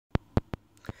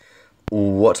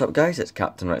What's up guys, it's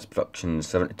Captain Rex Productions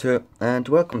 72 and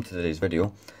welcome to today's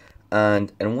video,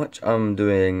 and in which I'm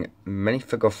doing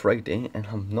Minifigure Friday, and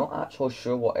I'm not actually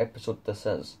sure what episode this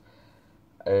is.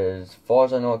 As far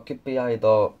as I know, it could be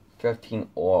either 13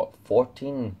 or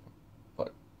 14,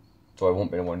 but so I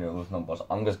won't be one of those numbers.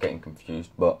 I'm just getting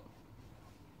confused, but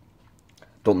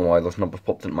don't know why those numbers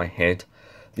popped into my head.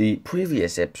 The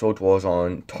previous episode was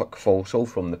on Tuck Fossil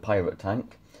from the pirate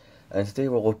tank. And today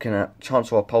we're looking at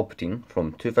Chancellor Palpatine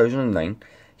from 2009.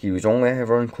 He was only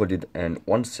ever included in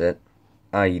one set,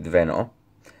 i.e. the Venator,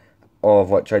 of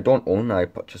which I don't own. I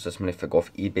purchased this minifig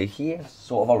off eBay. He is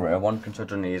sort of a rare one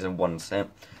considering he is in one set.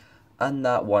 And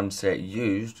that one set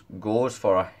used goes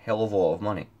for a hell of a lot of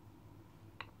money.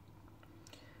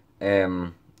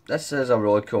 This is a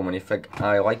really cool minifig.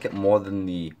 I like it more than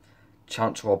the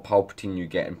Chancellor Palpatine you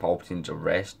get in Palpatine's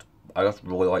Arrest. I just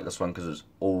really like this one because it's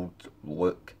old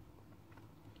look.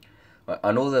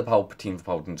 I know the Palpatine for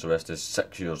Palpatine's Arrest is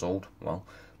 6 years old, well,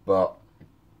 but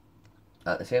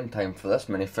at the same time, for this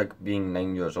minifig being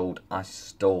 9 years old, I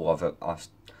still love it. I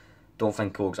don't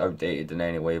think it looks outdated in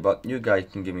any way, but you guys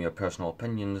can give me your personal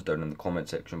opinions down in the comment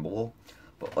section below.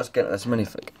 But let's get into this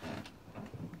minifig.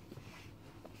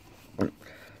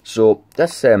 So,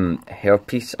 this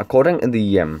hairpiece, according to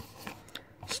the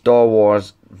Star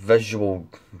Wars Visual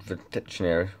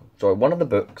Dictionary, sorry, one of the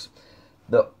books,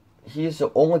 he is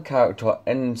the only character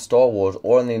in Star Wars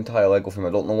or in the entire Lego film,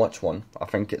 I don't know which one, I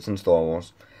think it's in Star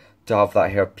Wars, to have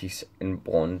that hairpiece in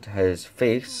blonde. His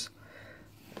face,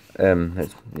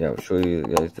 I'll show you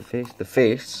guys the face. The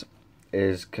face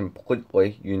is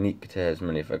completely unique to his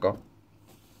minifigure.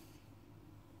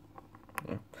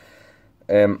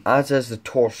 Yeah. As is the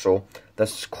torso.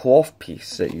 This cloth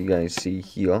piece that you guys see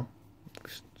here,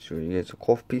 show you guys a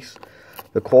cloth piece.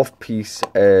 The cloth piece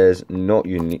is not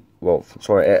unique. Well,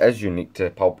 sorry, it is unique to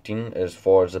Palpatine as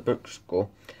far as the books go.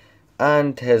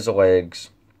 And his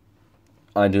legs,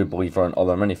 I do believe, are in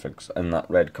other minifigs in that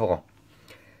red colour.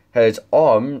 His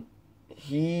arm,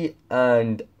 he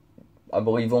and I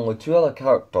believe only two other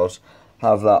characters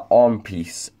have that arm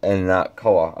piece in that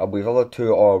colour. I believe the other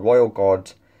two are Royal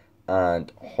Guard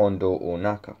and Hondo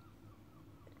Ohnaka.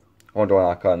 Hondo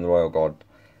Ohnaka and the Royal Guard.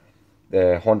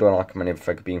 The Hondo Ohnaka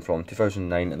minifig being from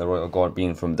 2009 and the Royal Guard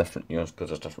being from different years because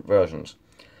there's different versions.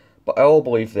 But I all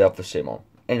believe they have the same arm.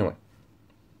 Anyway,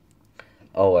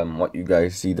 I'll let you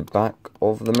guys see the back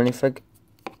of the minifig.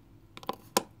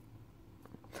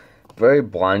 Very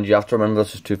bland. You have to remember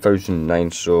this is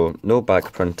 2009, so no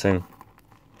back printing.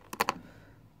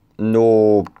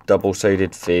 No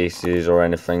double-sided faces or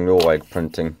anything. No leg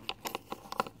printing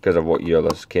because of what year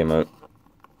this came out.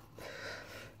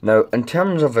 Now, in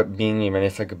terms of it being a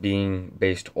minifig being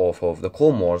based off of the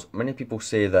Clone Wars, many people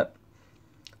say that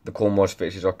the Clone Wars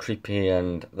faces are creepy,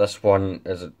 and this one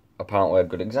is apparently a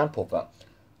good example of that.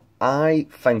 I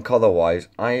think otherwise.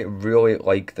 I really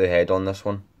like the head on this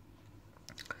one.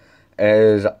 It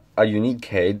is a unique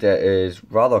head that is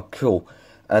rather cool,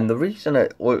 and the reason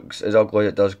it looks as ugly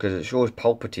as it does because it shows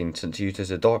Palpatine, since he uses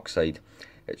the dark side.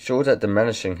 It shows it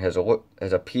diminishing his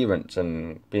appearance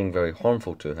and being very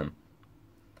harmful to him.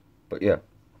 But yeah,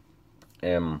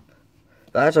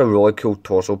 that's a really cool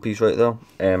torso piece right there.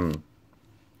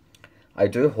 I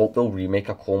do hope they'll remake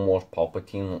a Clone Wars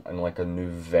Palpatine in like a new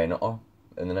Venator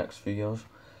in the next few years.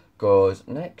 Because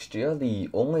next year, the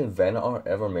only Venator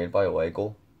ever made by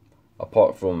Lego,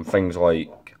 apart from things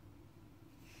like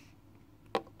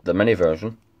the mini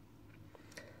version,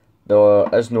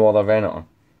 there is no other Venator.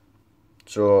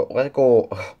 So Lego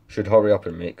should hurry up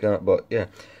and make that. But yeah,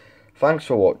 thanks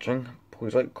for watching.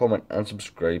 Please like, comment and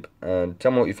subscribe, and tell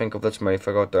me what you think of this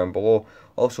minifigure down below.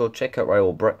 Also check out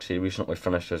Rilo Bricks, he recently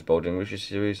finished his Building Wishes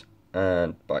series,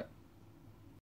 and bye.